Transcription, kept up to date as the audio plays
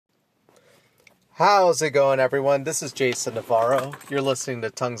How's it going, everyone? This is Jason Navarro. You're listening to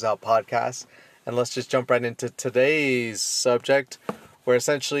Tongues Out Podcast. And let's just jump right into today's subject, where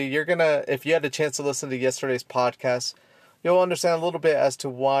essentially if you had a chance to listen to yesterday's podcast, you'll understand a little bit as to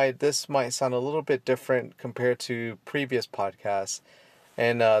why this might sound a little bit different compared to previous podcasts.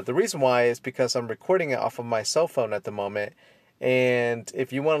 And the reason why is because I'm recording it off of my cell phone at the moment. And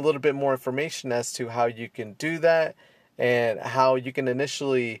if you want a little bit more information as to how you can do that and how you can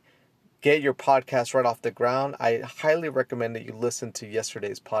initially get your podcast right off the ground, I highly recommend that you listen to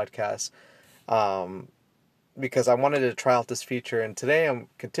yesterday's podcast because I wanted to try out this feature. And today I'm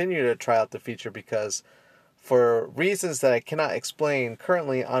continuing to try out the feature because for reasons that I cannot explain,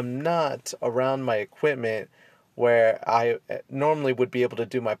 currently I'm not around my equipment where I normally would be able to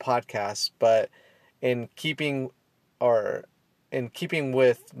do my podcast. But in keeping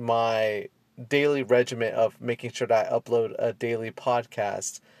with my daily regimen of making sure that I upload a daily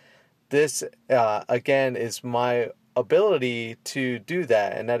podcast, this, again, is my ability to do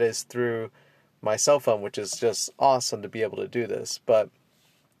that, and that is through my cell phone, which is just awesome to be able to do this. But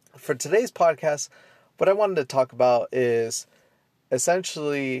for today's podcast, what I wanted to talk about is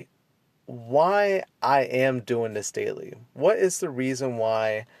essentially why I am doing this daily. What is the reason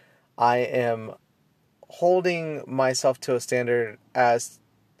why I am holding myself to a standard as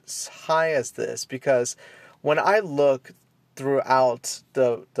high as this? Because when I look throughout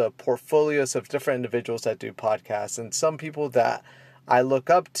the portfolios of different individuals that do podcasts and some people that I look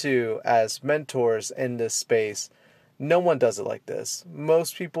up to as mentors in this space, no one does it like this.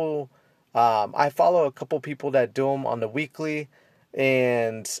 Most people, I follow a couple people that do them on the weekly,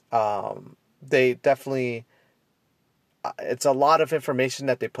 and they definitely, it's a lot of information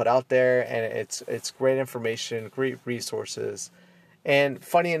that they put out there, and it's great information, great resources. And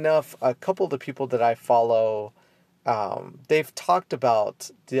funny enough, a couple of the people that I follow, they've talked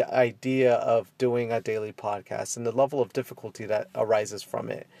about the idea of doing a daily podcast and the level of difficulty that arises from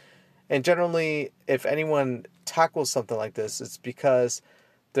it. And generally, if anyone tackles something like this, it's because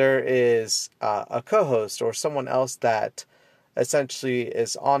there is a co-host or someone else that essentially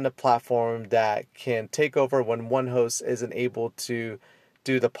is on the platform that can take over when one host isn't able to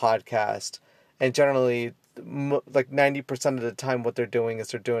do the podcast. And generally, like 90% of the time, what they're doing is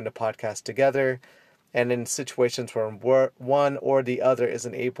they're doing the podcast together. And in situations where one or the other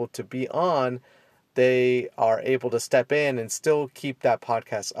isn't able to be on, they are able to step in and still keep that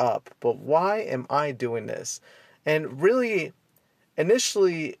podcast up. But why am I doing this? And really,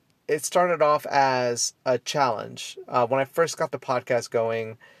 initially, it started off as a challenge. When I first got the podcast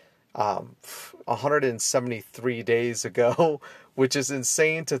going, 173 days ago, which is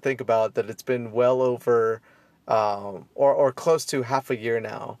insane to think about that it's been well over or close to half a year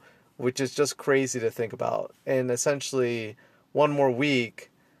now, which is just crazy to think about. And essentially, one more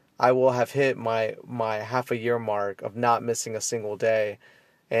week, I will have hit my half a year mark of not missing a single day.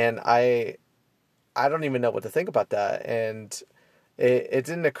 And I don't even know what to think about that. And it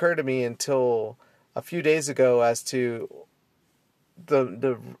didn't occur to me until a few days ago as to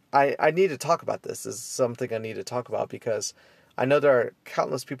I need to talk about this. This is something I need to talk about because I know there are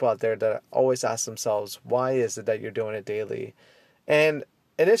countless people out there that always ask themselves, why is it that you're doing it daily? And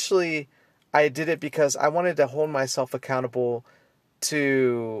initially, I did it because I wanted to hold myself accountable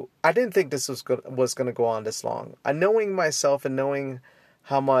to... I didn't think this was going to go on this long. Knowing myself and knowing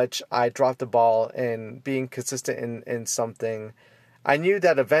how much I dropped the ball and being consistent in something, I knew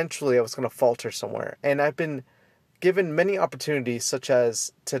that eventually I was going to falter somewhere. And I've been given many opportunities, such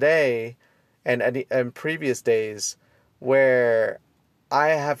as today and previous days, where I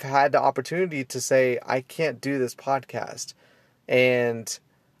have had the opportunity to say, I can't do this podcast. And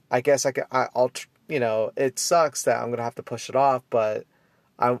I guess I'll it sucks that I'm going to have to push it off, but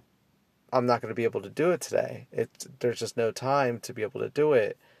I'm not going to be able to do it today. There's just no time to be able to do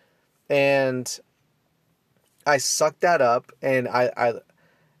it. And I sucked that up, and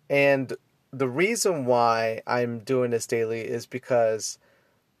and the reason why I'm doing this daily is because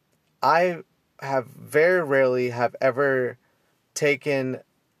I have very rarely have ever taken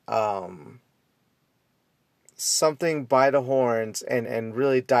something by the horns and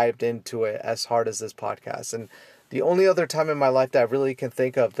really dived into it as hard as this podcast. And the only other time in my life that I really can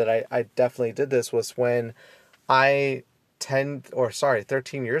think of that I definitely did this was when I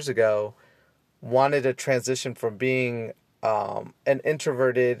 13 years ago wanted to transition from being an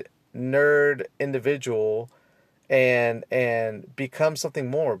introverted nerd individual and become something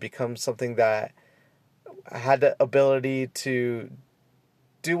more, become something that had the ability to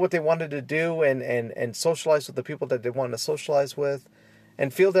do what they wanted to do and socialize with the people that they wanted to socialize with,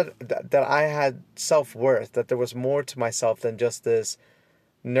 and feel that I had self-worth, that there was more to myself than just this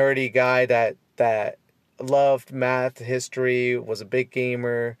nerdy guy that that loved math, history, was a big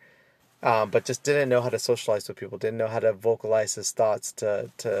gamer, but just didn't know how to socialize with people, didn't know how to vocalize his thoughts to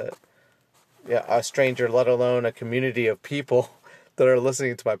yeah, a stranger, let alone a community of people that are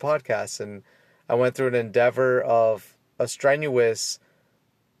listening to my podcast. And I went through an endeavor of a strenuous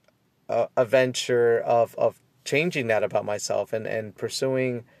adventure of changing that about myself and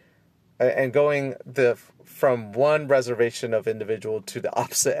pursuing and going from one reservation of individual to the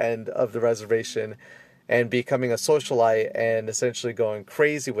opposite end of the reservation and becoming a socialite and essentially going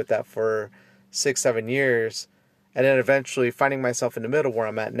crazy with that for 6-7 years, and then eventually finding myself in the middle where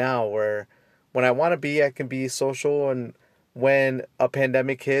I'm at now, where when I want to be, I can be social, and when a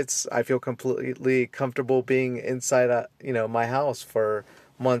pandemic hits, I feel completely comfortable being inside my house for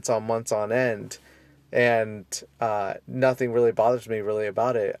months on end, and nothing really bothers me really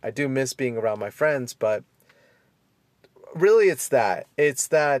about it. I do miss being around my friends, but really it's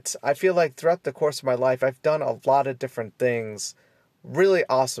that I feel like throughout the course of my life, I've done a lot of different things, really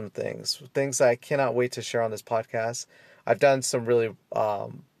awesome things that I cannot wait to share on this podcast. I've done some really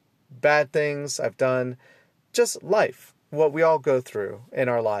bad things. I've done just life, what we all go through in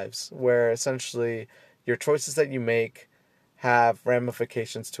our lives, where essentially your choices that you make have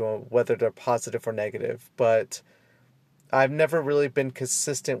ramifications to them, whether they're positive or negative. But I've never really been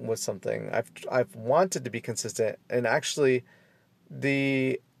consistent with something. I've wanted to be consistent, and actually,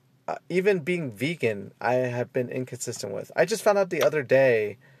 the even being vegan, I have been inconsistent with. I just found out the other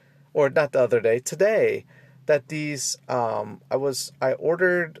day, or not the other day, today, that these I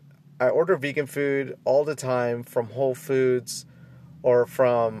order vegan food all the time from Whole Foods or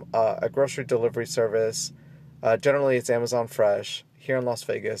from a grocery delivery service. Generally, it's Amazon Fresh here in Las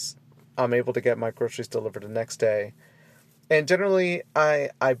Vegas. I'm able to get my groceries delivered the next day. And generally, I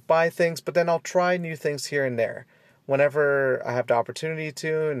buy things, but then I'll try new things here and there, whenever I have the opportunity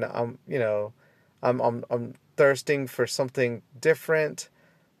to, and I'm thirsting for something different.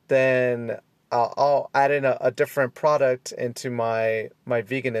 Then I'll add in a different product into my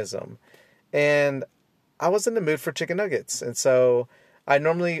veganism, and I was in the mood for chicken nuggets, and so I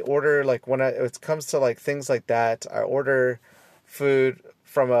normally order, like, when it comes to like things like that, I order food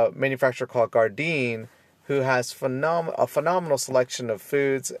from a manufacturer called Gardein, who has a phenomenal selection of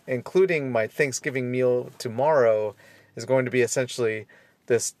foods, including my Thanksgiving meal tomorrow is going to be essentially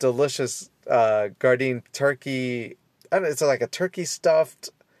this delicious Gardein turkey. I don't know, it's like a turkey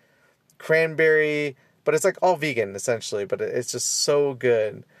stuffed cranberry, but it's like all vegan essentially, but it's just so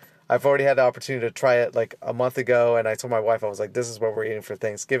good. I've already had the opportunity to try it like a month ago, and I told my wife, I was like, this is what we're eating for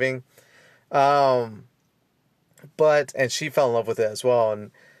Thanksgiving. And she fell in love with it as well,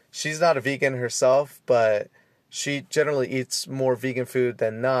 and she's not a vegan herself, but she generally eats more vegan food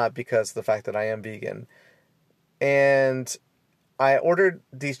than not because of the fact that I am vegan. And I ordered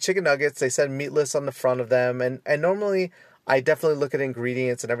these chicken nuggets. They said meatless on the front of them. And normally I definitely look at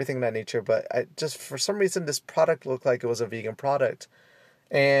ingredients and everything of that nature, but for some reason, this product looked like it was a vegan product.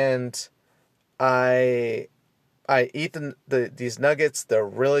 And I eat these nuggets. They're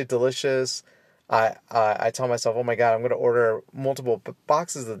really delicious. I tell myself, oh my God, I'm going to order multiple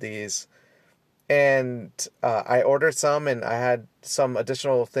boxes of these. And I ordered some, and I had some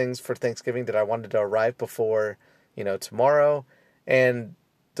additional things for Thanksgiving that I wanted to arrive before, tomorrow. And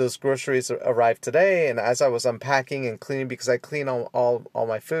those groceries arrived today. And as I was unpacking and cleaning, because I clean all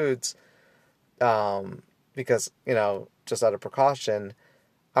my foods, because, just out of precaution,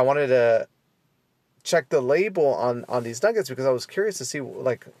 I wanted to check the label on these nuggets because I was curious to see,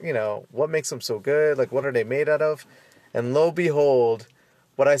 like, what makes them so good, like what are they made out of. And lo and behold,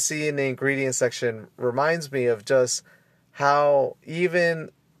 what I see in the ingredient section reminds me of just how even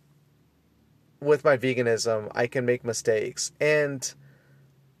with my veganism I can make mistakes. And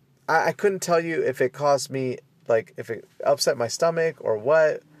I couldn't tell you if it caused me, like, if it upset my stomach or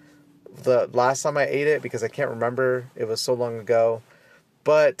what the last time I ate it, because I can't remember, it was so long ago.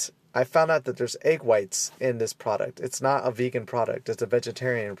 But I found out that there's egg whites in this product. It's not a vegan product. It's a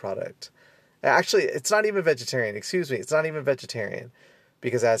vegetarian product. Actually, it's not even vegetarian. Excuse me. It's not even vegetarian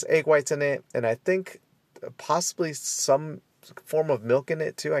because it has egg whites in it. And I think possibly some form of milk in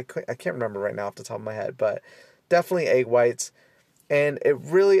it too. I can't remember right now off the top of my head, but definitely egg whites. And it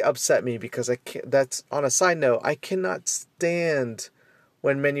really upset me because that's on a side note. I cannot stand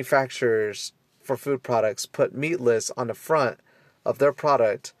when manufacturers for food products put meatless on the front of their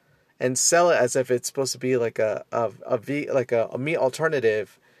product and sell it as if it's supposed to be like a meat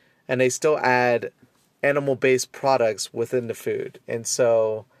alternative, and they still add animal-based products within the food. And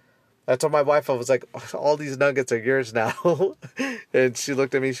so I told my wife, I was like, all these nuggets are yours now. And she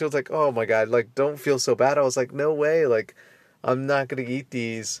looked at me, she was like, oh my God, like, don't feel so bad. I was like, no way, like, I'm not going to eat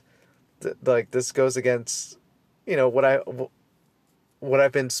these. like this goes against, what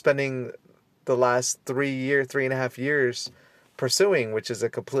I've been spending the last 3.5 years pursuing, which is a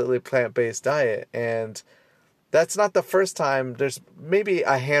completely plant-based diet. And that's not the first time. There's maybe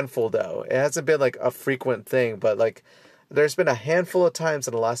a handful though. It hasn't been like a frequent thing, but like there's been a handful of times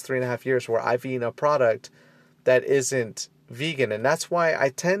in the last 3.5 years where I've eaten a product that isn't vegan. And that's why I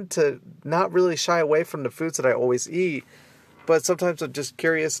tend to not really shy away from the foods that I always eat. But sometimes I'm just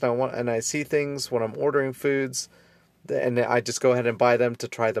curious and I see things when I'm ordering foods and I just go ahead and buy them to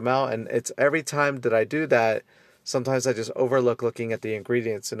try them out. And it's every time that I do that, sometimes I just overlook looking at the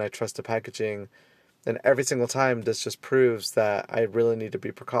ingredients and I trust the packaging. And every single time, this just proves that I really need to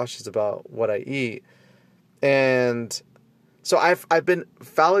be precautious about what I eat. And so I've been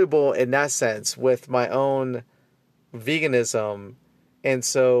fallible in that sense with my own veganism. And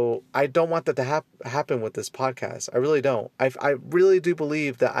so I don't want that to happen with this podcast. I really don't. I really do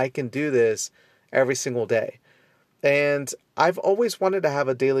believe that I can do this every single day. And I've always wanted to have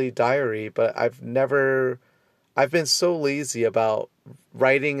a daily diary, but I've been so lazy about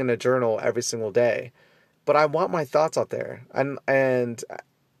writing in a journal every single day. But I want my thoughts out there. And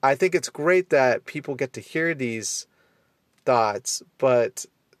I think it's great that people get to hear these thoughts, but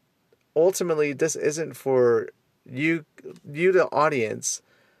ultimately this isn't for you the audience.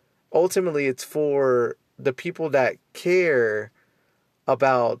 Ultimately it's for the people that care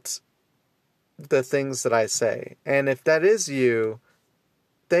about the things that I say. And if that is you,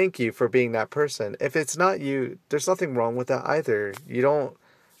 thank you for being that person. If it's not you, there's nothing wrong with that either. You don't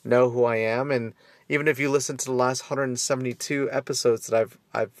know who I am, and even if you listen to the last 172 episodes that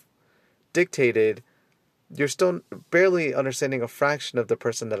I've dictated, you're still barely understanding a fraction of the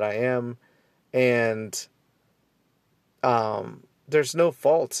person that I am, and there's no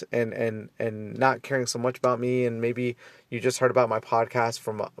fault in not caring so much about me. And maybe you just heard about my podcast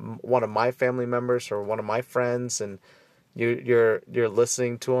from one of my family members or one of my friends, and you're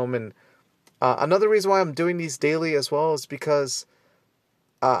listening to them. And another reason why I'm doing these daily as well is because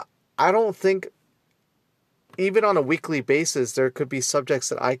I don't think even on a weekly basis there could be subjects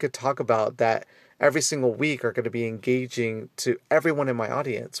that I could talk about that every single week are going to be engaging to everyone in my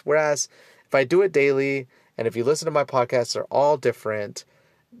audience. Whereas if I do it daily, and if you listen to my podcasts, they're all different.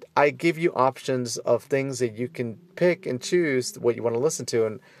 I give you options of things that you can pick and choose what you want to listen to.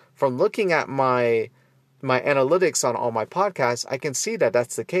 And from looking at my analytics on all my podcasts, I can see that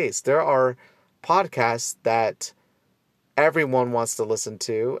that's the case. There are podcasts that everyone wants to listen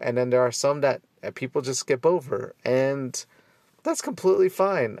to, and then there are some that people just skip over, and that's completely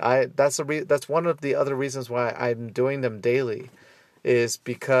fine. That's one of the other reasons why I'm doing them daily, is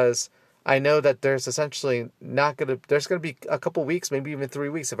because I know that there's essentially there's gonna be a couple weeks, maybe even 3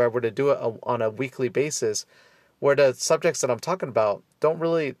 weeks, if I were to do it on a weekly basis, where the subjects that I'm talking about don't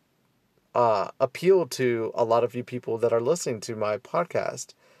really appeal to a lot of you people that are listening to my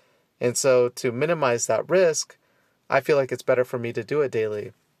podcast. And so to minimize that risk, I feel like it's better for me to do it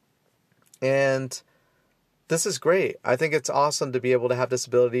daily. And this is great. I think it's awesome to be able to have this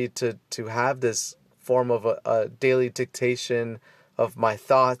ability to have this form of a daily dictation of my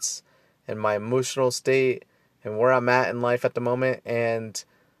thoughts and my emotional state and where I'm at in life at the moment. And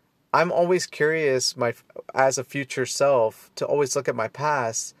I'm always curious, as a future self, to always look at my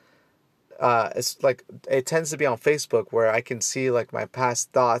past. It's like it tends to be on Facebook, where I can see like my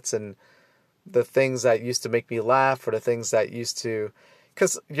past thoughts and the things that used to make me laugh, or the things that used to,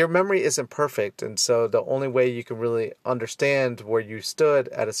 because your memory isn't perfect. And so the only way you can really understand where you stood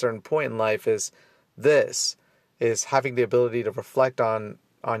at a certain point in life is having the ability to reflect on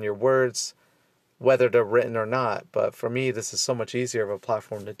your words, whether they're written or not. But for me, this is so much easier of a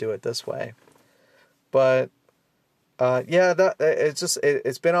platform to do it this way. But yeah, that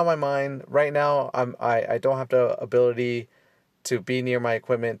it's been on my mind right now. I don't have the ability to be near my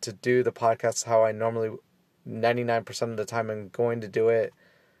equipment to do the podcast how I normally 99% of the time I'm going to do it.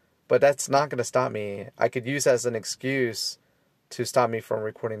 But that's not going to stop me. I could use that as an excuse to stop me from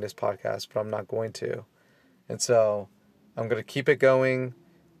recording this podcast, but I'm not going to. And so I'm going to keep it going.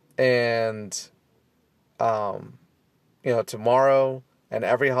 And tomorrow and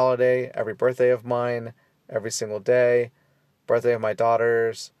every holiday, every birthday of mine, every single day, birthday of my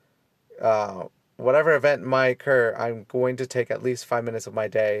daughters, whatever event might occur, I'm going to take at least 5 minutes of my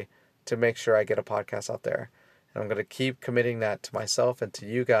day to make sure I get a podcast out there. And I'm going to keep committing that to myself and to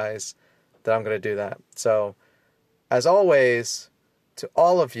you guys, that I'm going to do that. So, as always, to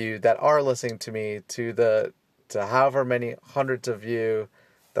all of you that are listening to me, to however many hundreds of you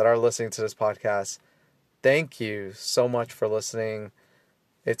that are listening to this podcast, thank you so much for listening.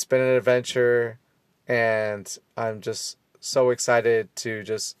 It's been an adventure, and I'm just so excited to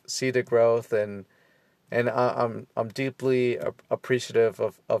just see the growth, and I'm deeply appreciative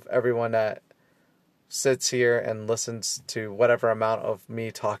of everyone that sits here and listens to whatever amount of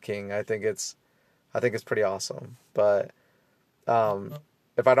me talking. I think it's pretty awesome. But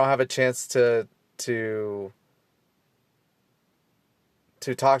if I don't have a chance to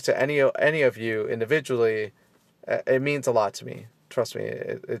talk to any of you individually, it means a lot to me. Trust me,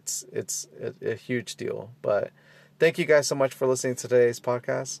 it's a huge deal. But thank you guys so much for listening to today's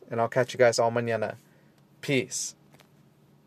podcast, and I'll catch you guys all mañana. Peace.